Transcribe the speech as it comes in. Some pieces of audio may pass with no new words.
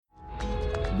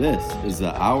This is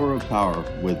the Hour of Power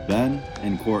with Ben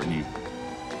and Courtney.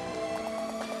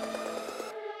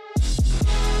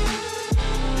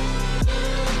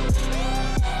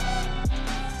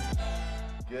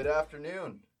 Good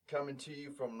afternoon. Coming to you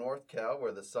from North Cal,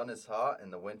 where the sun is hot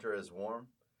and the winter is warm.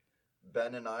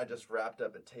 Ben and I just wrapped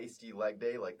up a tasty leg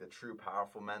day like the true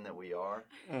powerful men that we are.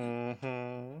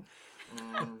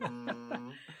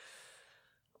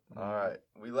 All right.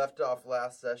 We left off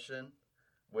last session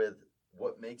with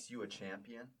what makes you a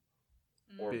champion?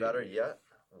 Or better yet,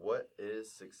 what is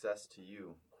success to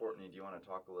you? Courtney, do you want to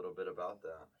talk a little bit about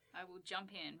that? I will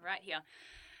jump in right here.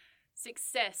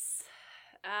 Success.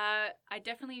 I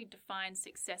definitely define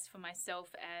success for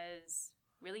myself as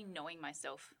really knowing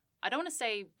myself. I don't want to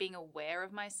say being aware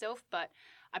of myself, but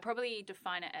I probably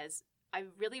define it as I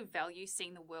really value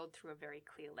seeing the world through a very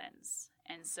clear lens.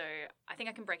 And so I think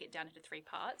I can break it down into three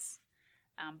parts.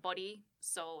 Body,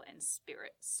 soul, and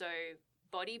spirit. So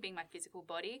body being my physical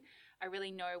body, I really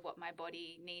know what my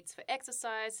body needs for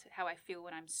exercise, how I feel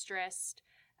when I'm stressed,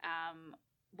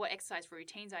 what exercise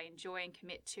routines I enjoy and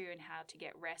commit to, and how to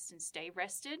get rest and stay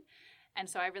rested. And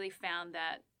so I really found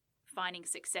that finding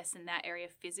success in that area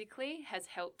physically has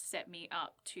helped set me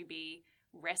up to be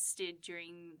rested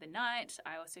during the night.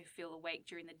 I also feel awake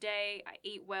during the day. I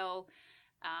eat well.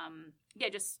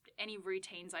 Just any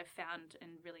routines I've found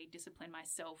and really disciplined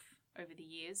myself over the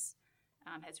years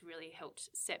has really helped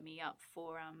set me up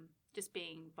for just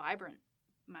being vibrant.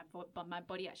 My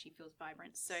body actually feels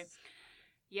vibrant. So,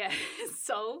 yeah,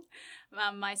 soul.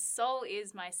 My soul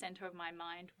is my center of my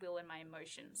mind, will, and my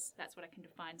emotions. That's what I can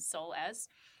define soul as.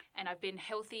 And I've been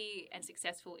healthy and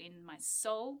successful in my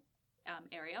soul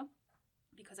area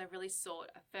because I really sought,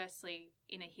 firstly,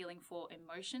 inner healing for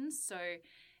emotions. So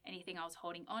anything I was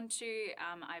holding on to,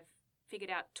 I've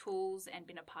figured out tools and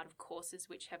been a part of courses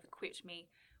which have equipped me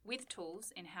with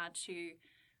tools in how to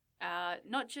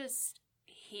not just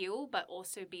heal, but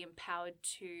also be empowered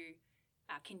to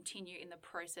continue in the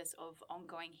process of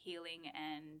ongoing healing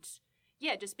and,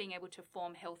 just being able to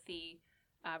form healthy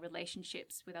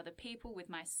relationships with other people, with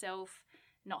myself,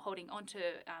 not holding on to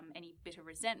any bitter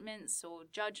resentments or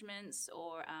judgments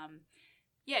or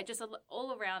just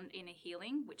all around inner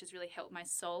healing, which has really helped my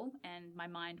soul and my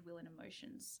mind, will, and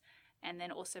emotions. And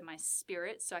then also my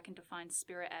spirit. So I can define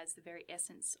spirit as the very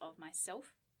essence of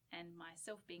myself and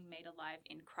myself being made alive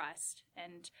in Christ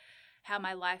and how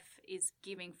my life is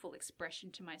giving full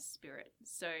expression to my spirit.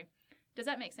 So does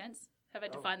that make sense? Have I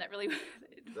defined that really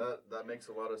well? That makes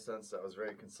a lot of sense. That was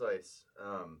very concise.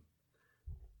 I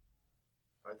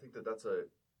think that's a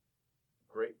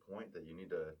great point that you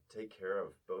need to take care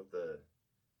of both the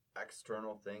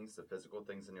external things, the physical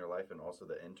things in your life, and also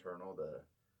the internal, the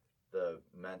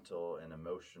mental and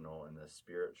emotional and the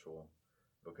spiritual.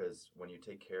 Because when you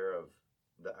take care of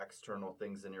the external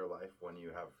things in your life, when you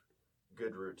have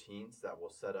good routines, that will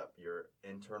set up your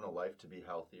internal life to be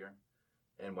healthier.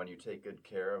 And when you take good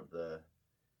care of the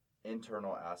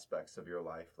internal aspects of your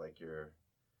life, like your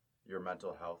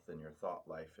mental health and your thought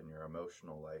life and your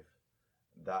emotional life,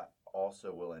 that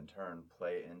also will in turn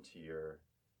play into your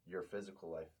physical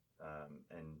life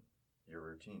and your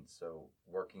routines. So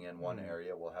working in one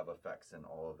area will have effects in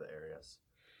all of the areas.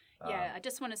 I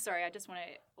just want to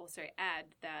also add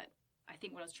that I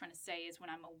think what I was trying to say is when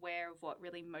I'm aware of what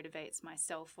really motivates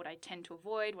myself, what I tend to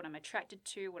avoid, what I'm attracted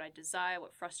to, what I desire,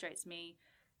 what frustrates me,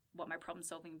 what my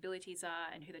problem-solving abilities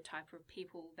are, and who the type of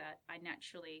people that I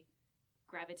naturally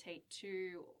gravitate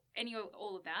to,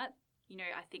 all of that,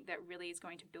 I think that really is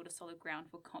going to build a solid ground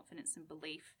for confidence and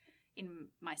belief in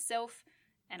myself.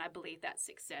 And I believe that's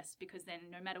success because then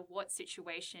no matter what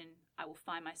situation I will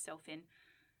find myself in,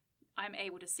 I'm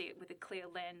able to see it with a clear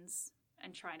lens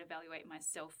and try and evaluate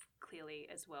myself clearly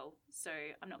as well. So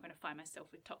I'm not going to find myself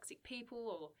with toxic people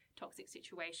or toxic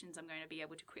situations. I'm going to be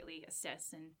able to quickly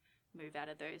assess and move out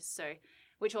of those. So,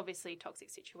 which obviously toxic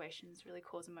situations really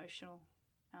cause emotional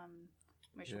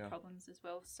problems as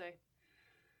well. So,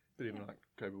 but even like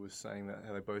Kobe was saying, that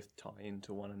how they both tie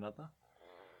into one another.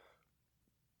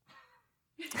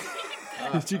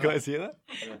 Did you guys hear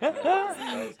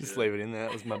that? Just leave it in there.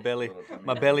 That was my belly.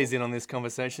 My belly's in on this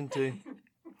conversation too.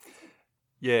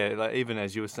 Yeah, like even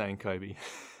as you were saying, Kobe,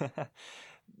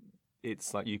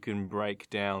 it's like you can break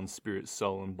down spirit,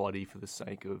 soul, and body for the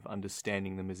sake of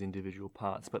understanding them as individual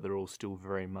parts, but they're all still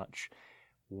very much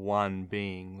one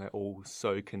being. They're all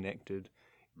so connected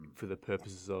for the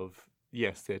purposes of,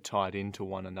 yes, they're tied into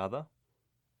one another,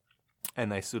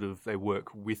 and they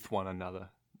work with one another,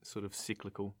 sort of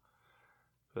cyclical.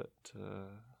 But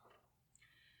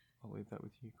I'll leave that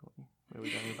with you, Courtney. Where are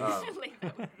we going with this? Leave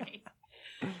that with me.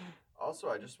 Also,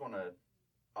 I just want to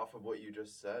off of what you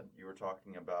just said, you were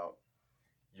talking about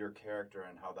your character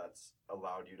and how that's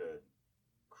allowed you to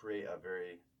create a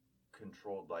very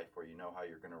controlled life where you know how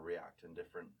you're going to react in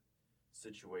different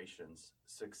situations.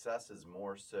 Success is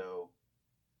more so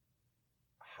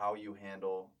how you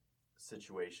handle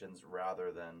situations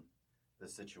rather than the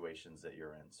situations that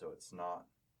you're in. So it's not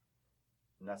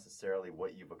necessarily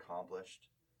what you've accomplished,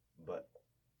 but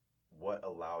what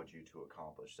allowed you to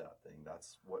accomplish that thing.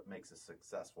 That's what makes a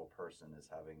successful person, is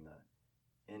having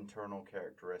the internal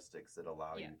characteristics that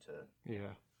allow you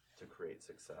to create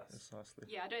success. Precisely.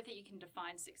 Yeah, I don't think you can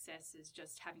define success as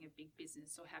just having a big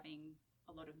business or having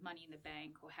a lot of money in the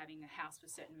bank or having a house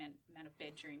with a certain amount of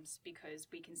bedrooms, because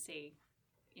we can see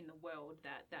in the world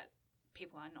that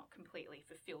people are not completely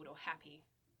fulfilled or happy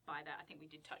by that. I think we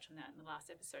did touch on that in the last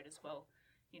episode as well.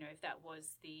 You know, if that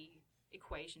was the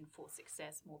equation for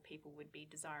success, more people would be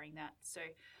desiring that. So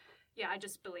yeah, I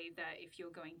just believe that if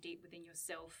you're going deep within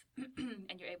yourself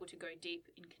and you're able to go deep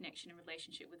in connection and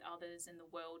relationship with others and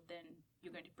the world, then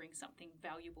you're going to bring something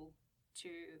valuable to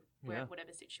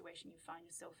whatever situation you find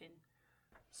yourself in.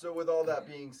 So with all that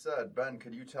being said, Ben,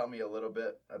 could you tell me a little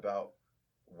bit about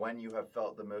when you have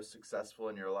felt the most successful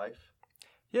in your life?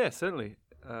 Yeah, certainly.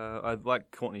 I'd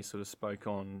like Courtney sort of spoke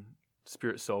on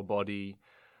spirit, soul, body.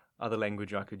 Other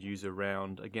language I could use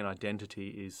around, again, identity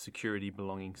is security,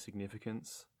 belonging,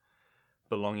 significance.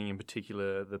 Belonging in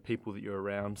particular, the people that you're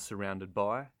around, surrounded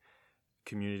by,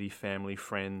 community, family,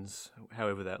 friends,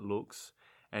 however that looks.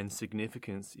 And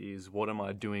significance is, what am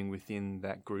I doing within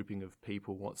that grouping of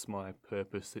people? What's my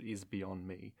purpose that is beyond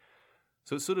me?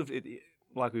 So it's sort of,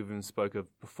 like we've even spoke of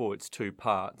before, it's two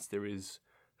parts. There is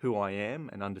who I am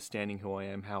and understanding who I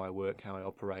am, how I work, how I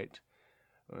operate,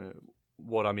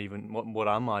 what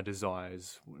are my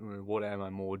desires, what am I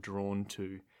more drawn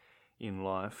to in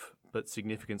life. But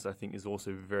significance, I think, is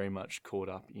also very much caught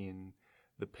up in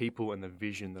the people and the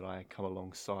vision that I come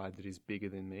alongside that is bigger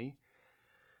than me.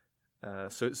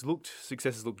 So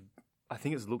success has looked, I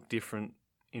think it's looked different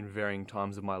in varying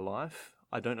times of my life.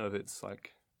 I don't know if it's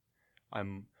like, I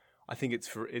think it's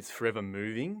forever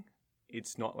moving.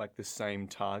 It's not like the same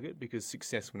target, because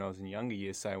success when I was in younger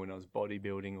years, say when I was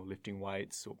bodybuilding or lifting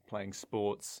weights or playing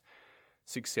sports,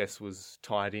 success was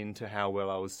tied into how well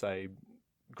I was, say,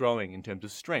 growing in terms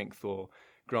of strength or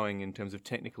growing in terms of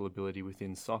technical ability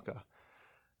within soccer.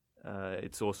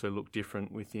 It's also looked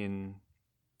different within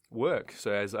work.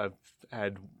 So as I've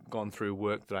gone through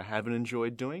work that I haven't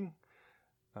enjoyed doing,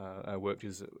 I worked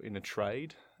in a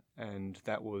trade, and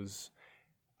that was...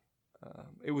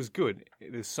 it was good.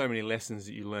 There's so many lessons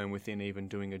that you learn within even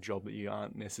doing a job that you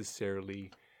aren't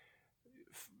necessarily,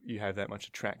 you have that much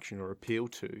attraction or appeal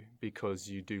to, because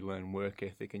you do learn work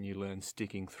ethic and you learn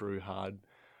sticking through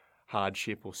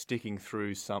hardship or sticking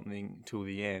through something till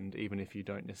the end, even if you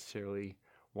don't necessarily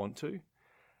want to.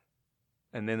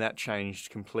 And then that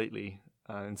changed completely,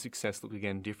 and success looked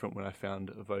again different when I found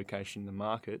a vocation in the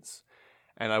markets.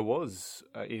 And I was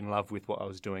in love with what I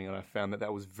was doing, and I found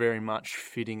that was very much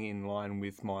fitting in line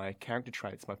with my character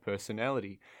traits, my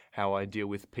personality, how I deal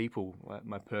with people,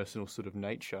 my personal sort of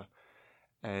nature.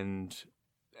 And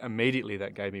immediately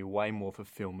that gave me way more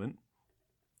fulfillment.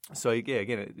 So yeah,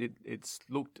 again, it's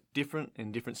looked different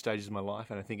in different stages of my life,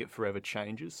 and I think it forever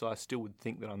changes. So I still would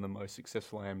think that I'm the most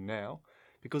successful I am now,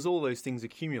 because all those things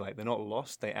accumulate. They're not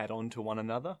lost. They add on to one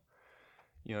another.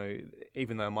 You know,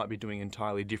 even though I might be doing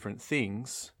entirely different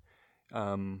things,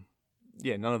 none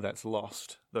of that's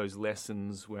lost. Those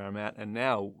lessons where I'm at. And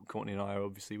now, Courtney and I,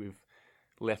 obviously, we've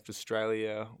left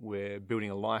Australia. We're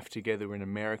building a life together in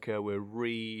America. We're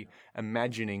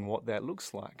reimagining what that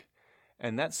looks like.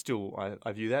 And that's still,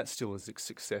 I view that still as a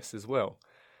success as well.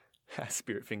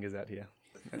 Spirit fingers out here.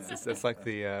 That's like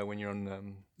the when you're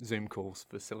on Zoom calls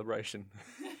for celebration.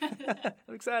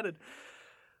 I'm excited.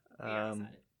 Excited.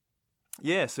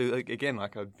 Yeah, so again,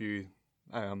 like I think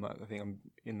I'm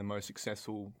in the most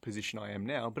successful position I am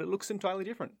now, but it looks entirely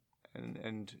different.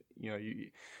 And you know,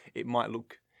 it might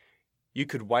look, you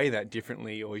could weigh that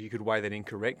differently, or you could weigh that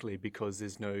incorrectly because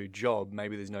there's no job,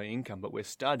 maybe there's no income, but we're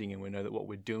studying and we know that what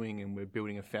we're doing, and we're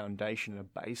building a foundation, a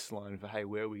baseline for, hey,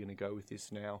 where are we going to go with this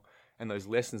now? And those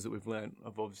lessons that we've learned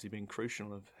have obviously been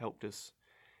crucial, have helped us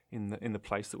in the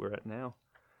place that we're at now.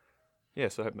 Yeah,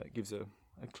 so I hope that gives a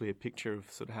clear picture of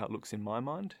sort of how it looks in my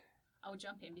mind. I'll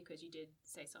jump in because you did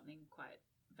say something quite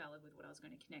valid with what I was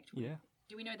going to connect with. Yeah.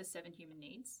 Do we know the 7 human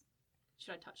needs?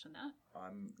 Should I touch on that?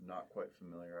 I'm not quite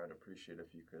familiar. I'd appreciate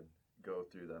if you could go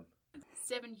through them.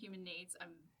 7 human needs.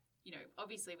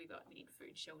 Obviously we got need,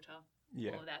 food, shelter,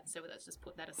 all of that. So let's just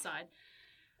put that aside.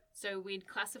 So we'd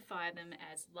classify them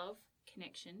as love,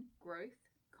 connection, growth,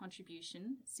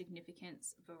 contribution,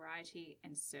 significance, variety,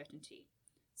 and certainty.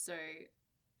 So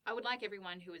I would like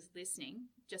everyone who is listening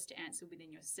just to answer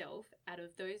within yourself, out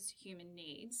of those human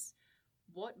needs,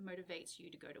 what motivates you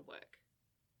to go to work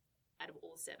out of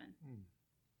all 7?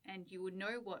 And you would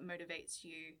know what motivates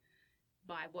you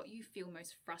by what you feel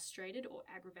most frustrated or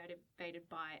aggravated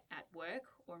by at work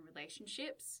or in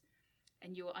relationships,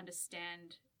 and you will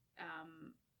understand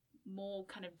more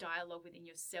kind of dialogue within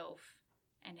yourself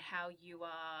and how you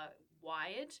are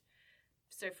wired.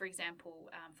 So, for example,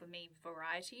 for me,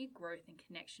 variety, growth, and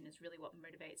connection is really what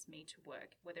motivates me to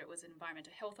work, whether it was an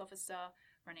environmental health officer,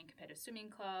 running a competitive swimming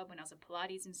club, when I was a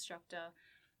Pilates instructor.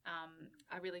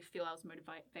 I really feel I was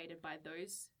motivated by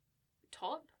those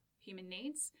top human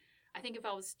needs. I think if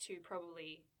I was to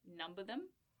probably number them,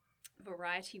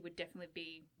 variety would definitely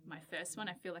be my first one.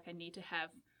 I feel like I need to have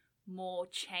more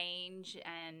change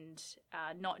and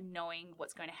not knowing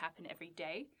what's going to happen every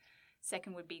day.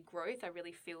 Second would be growth. I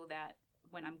really feel that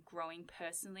when I'm growing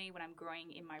personally, when I'm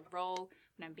growing in my role,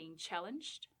 when I'm being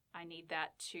challenged, I need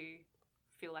that to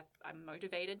feel like I'm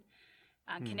motivated.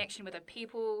 Connection with other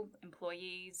people,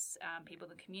 employees, people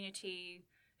in the community,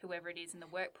 whoever it is in the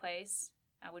workplace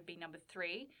would be number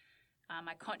 3.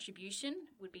 My contribution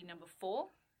would be number 4.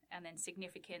 And then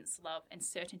significance, love, and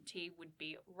certainty would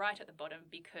be right at the bottom,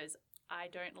 because I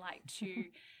don't like to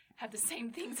have the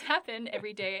same things happen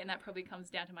every day, and that probably comes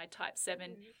down to my type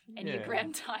 7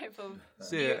 Enneagram type of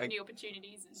new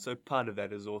opportunities. So part of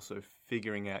that is also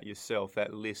figuring out yourself.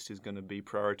 That list is going to be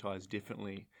prioritised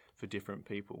differently for different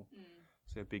people.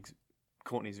 So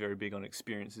Courtney's very big on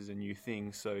experiences and new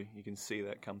things, so you can see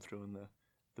that come through in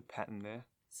the pattern there.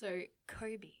 So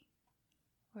Kobe,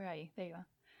 where are you? There you are.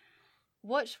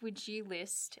 What would you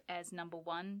list as number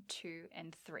 1, 2,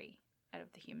 and 3 out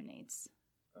of the human needs?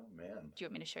 Oh, man. Do you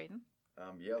want me to show you them?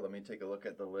 Yeah, let me take a look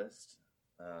at the list.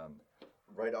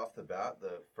 Right off the bat,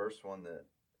 the first one that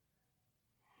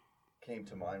came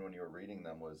to mind when you were reading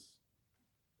them was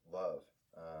love.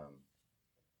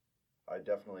 I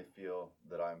definitely feel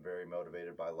that I'm very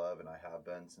motivated by love, and I have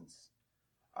been since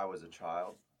I was a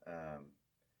child.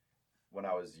 When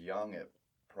I was young, it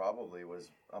probably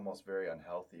was almost very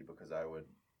unhealthy, because I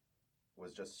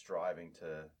was just striving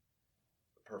to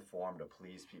perform to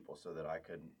please people so that I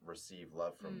could receive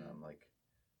love from them. Like,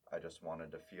 I just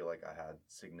wanted to feel like I had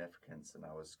significance and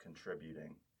I was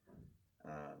contributing.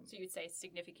 So you would say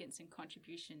significance and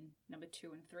contribution number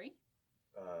 2 and 3?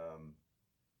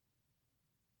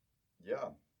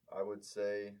 Yeah, I would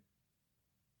say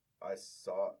I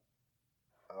sought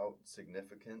out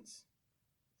significance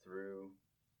through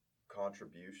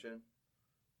contribution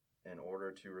in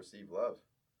order to receive love.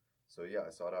 So yeah,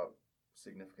 I sought out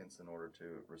significance in order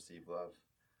to receive love.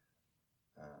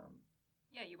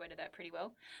 Yeah, you worded that pretty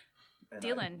well.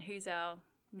 Dylan, who's our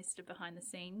Mr. Behind the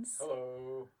Scenes.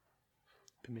 Hello.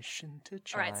 Permission to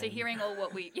chime. All right, so hearing all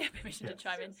what we... Yeah, permission to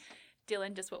chime in.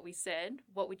 Dylan, just what we said,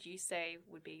 what would you say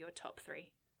would be your top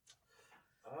 3?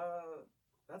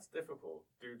 That's difficult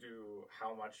due to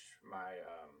how much my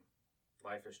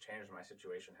life has changed, my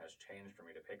situation has changed for me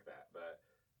to pick that. But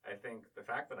I think the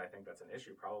fact that I think that's an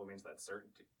issue probably means that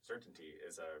certainty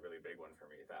is a really big one for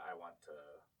me, that I want to,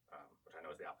 which I know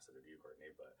is the opposite of you,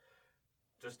 Courtney, but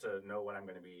just to know what I'm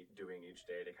going to be doing each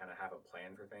day, to kind of have a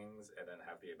plan for things and then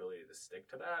have the ability to stick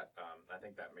to that. I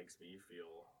think that makes me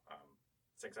feel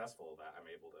successful, that I'm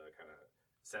able to kind of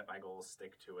set my goals,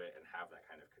 stick to it, and have that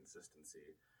kind of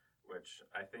consistency, which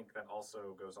I think that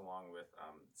also goes along with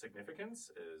significance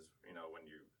is, when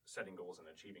you're setting goals and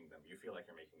achieving them, you feel like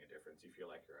you're making a difference. You feel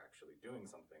like you're actually doing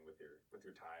something with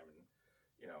your time and,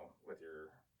 with your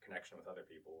connection with other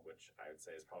people, which I would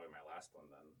say is probably my last one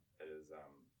then, is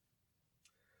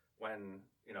when,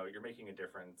 you're making a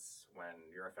difference, when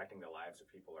you're affecting the lives of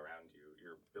people around you,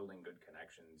 you're building good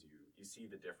connections, you see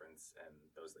the difference in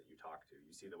those that you talk to,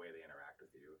 you see the way they interact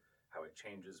with you, how it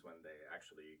changes when they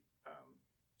actually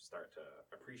start to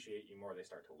appreciate you more, they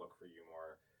start to look for you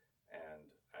more. And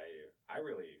I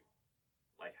really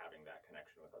like having that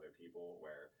connection with other people,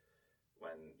 where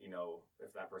when,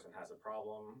 if that person has a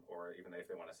problem, or even if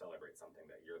they want to celebrate something,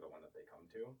 that you're the one that they come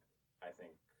to. I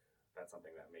think that's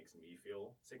something that makes me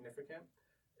feel significant,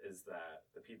 is that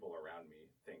the people around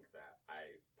me think that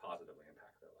I positively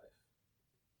impact their life.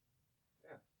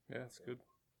 Yeah, that's good.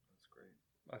 That's great.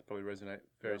 I probably resonate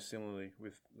very similarly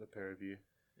with the pair of you.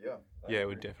 Yeah. Yeah, it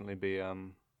would definitely be.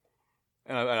 And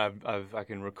I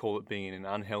can recall it being in an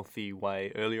unhealthy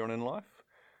way earlier on in life,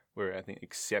 where I think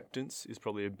acceptance is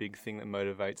probably a big thing that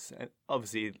motivates. And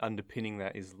obviously, underpinning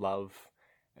that is love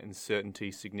and certainty,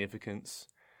 significance.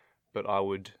 But I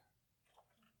would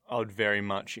very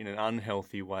much, in an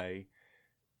unhealthy way,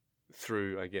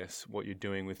 through, I guess, what you're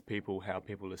doing with people, how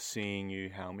people are seeing you,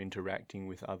 how I'm interacting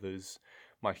with others.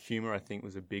 My humour, I think,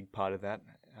 was a big part of that,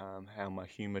 how my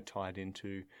humour tied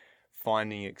into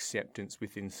finding acceptance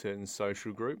within certain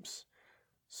social groups.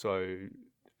 So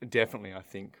definitely, I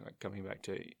think, like, coming back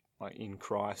to like in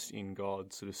Christ, in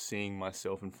God, sort of seeing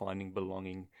myself and finding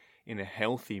belonging in a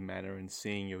healthy manner and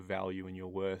seeing your value and your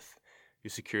worth,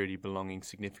 your security, belonging,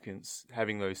 significance,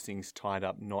 having those things tied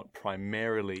up not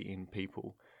primarily in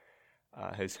people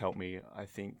has helped me, I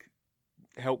think,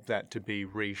 help that to be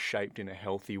reshaped in a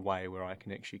healthy way where I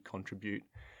can actually contribute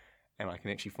and I can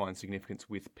actually find significance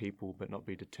with people but not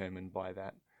be determined by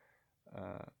that.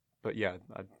 But yeah,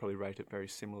 I'd probably rate it very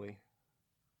similarly.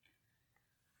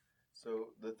 So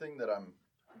the thing that I'm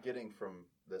getting from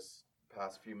this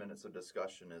past few minutes of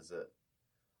discussion is that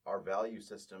our value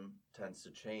system tends to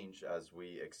change as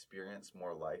we experience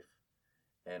more life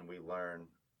and we learn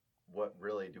what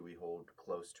really do we hold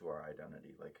close to our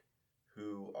identity, like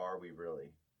who are we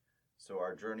really? So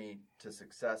our journey to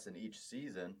success in each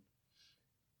season,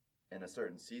 in a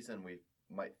certain season we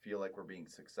might feel like we're being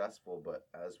successful, but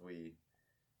as we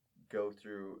go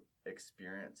through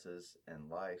experiences in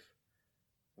life,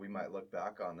 we might look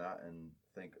back on that and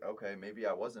think, okay, maybe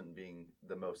I wasn't being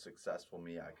the most successful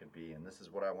me I could be, and this is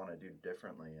what I want to do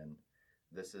differently, and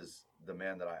this is the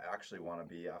man that I actually want to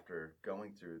be after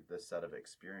going through this set of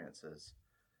experiences.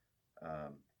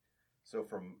 So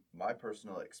from my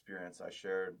personal experience, I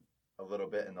shared a little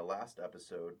bit in the last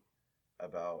episode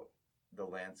about the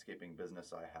landscaping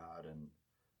business I had and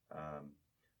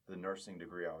the nursing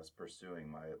degree I was pursuing.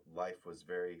 My life was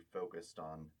very focused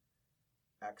on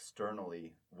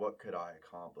externally, what could I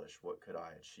accomplish? What could I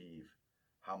achieve?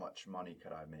 How much money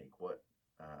could I make? What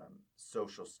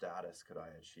social status could I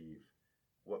achieve?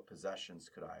 What possessions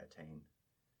could I attain?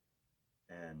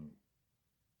 And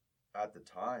at the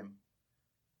time,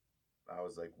 I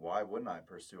was like, why wouldn't I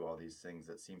pursue all these things?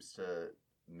 It seems to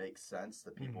make sense.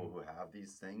 The people who have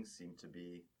these things seem to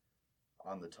be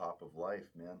on the top of life,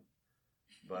 man.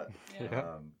 But You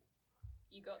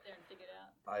got there and figured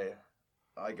out.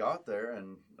 I got there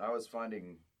and I was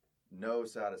finding no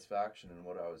satisfaction in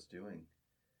what I was doing.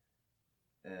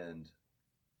 And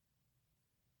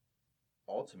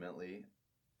ultimately,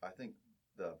 I think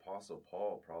the Apostle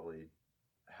Paul probably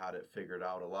had it figured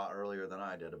out a lot earlier than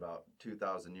I did, about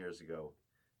 2,000 years ago,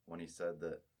 when he said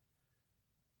that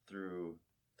through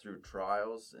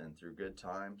trials and through good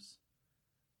times,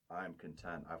 I'm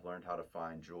content. I've learned how to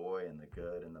find joy in the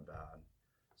good and the bad.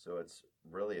 So it's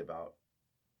really about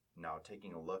now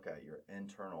taking a look at your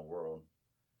internal world,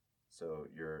 so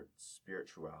your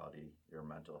spirituality, your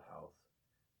mental health,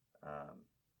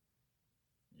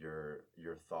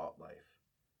 your thought life.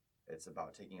 It's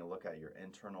about taking a look at your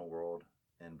internal world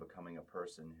and becoming a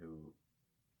person who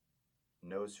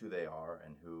knows who they are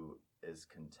and who is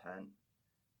content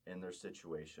in their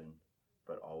situation,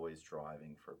 but always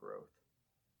driving for growth.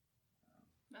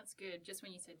 That's good. Just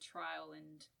when you said trial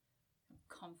and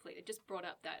conflict, it just brought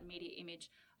up that immediate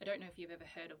image. I don't know if you've ever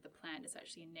heard of the plant. It's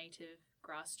actually a native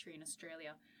grass tree in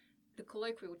Australia. The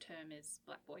colloquial term is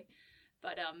black boy,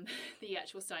 but the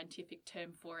actual scientific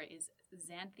term for it is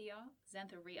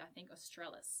Xanthorrhoea, I think,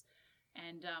 australis.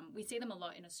 And we see them a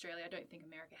lot in Australia. I don't think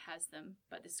America has them,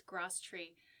 but this grass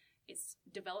tree, it's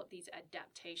developed these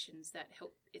adaptations that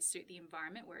help it suit the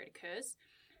environment where it occurs.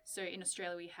 So in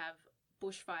Australia, we have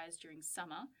bushfires during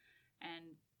summer,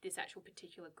 and this actual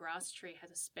particular grass tree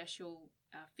has a special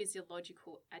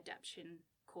physiological adaptation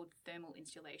called thermal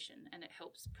insulation, and it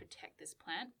helps protect this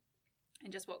plant.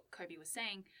 And just what Kobe was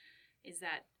saying is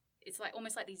that it's like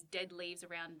almost like these dead leaves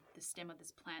around the stem of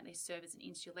this plant. They serve as an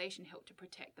insulation, help to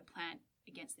protect the plant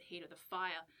against the heat of the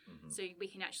fire. Mm-hmm. So we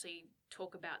can actually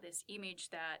talk about this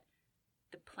image that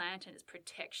the plant and its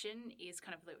protection is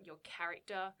kind of your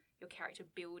character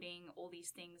building, all these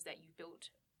things that you've built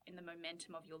in the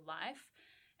momentum of your life.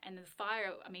 And the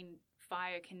fire,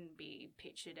 fire can be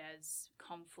pictured as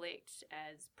conflict,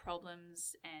 as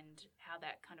problems, and how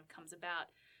that kind of comes about.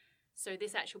 So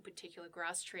this actual particular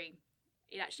grass tree,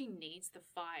 it actually needs the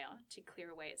fire to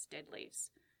clear away its dead leaves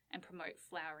and promote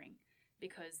flowering,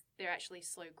 because they're actually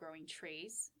slow-growing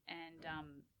trees, and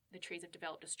the trees have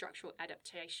developed a structural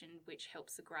adaptation which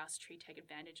helps the grass tree take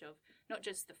advantage of not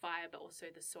just the fire, but also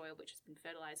the soil which has been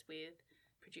fertilized with,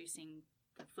 producing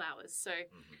flowers. So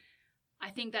I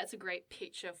think that's a great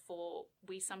picture for,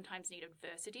 we sometimes need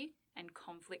adversity and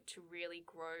conflict to really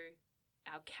grow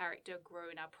our character, grow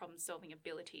in our problem-solving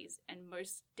abilities, and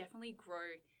most definitely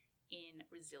grow in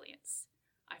resilience.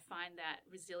 I find that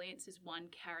resilience is one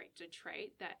character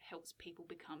trait that helps people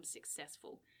become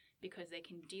successful, because they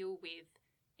can deal with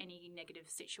any negative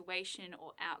situation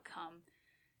or outcome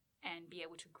and be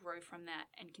able to grow from that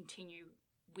and continue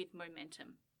with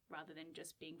momentum rather than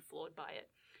just being floored by it.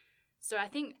 So I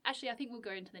think we'll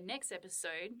go into the next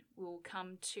episode. We'll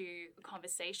come to a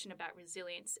conversation about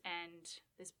resilience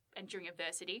and during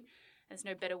adversity. There's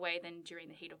no better way than during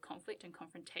the heat of conflict and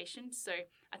confrontation. So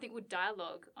I think we'll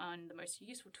dialogue on the most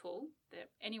useful tool that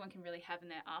anyone can really have in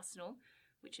their arsenal,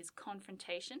 which is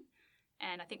confrontation.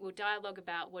 And I think we'll dialogue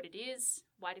about what it is,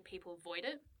 why do people avoid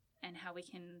it, and how we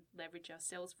can leverage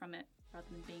ourselves from it rather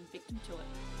than being victim to it.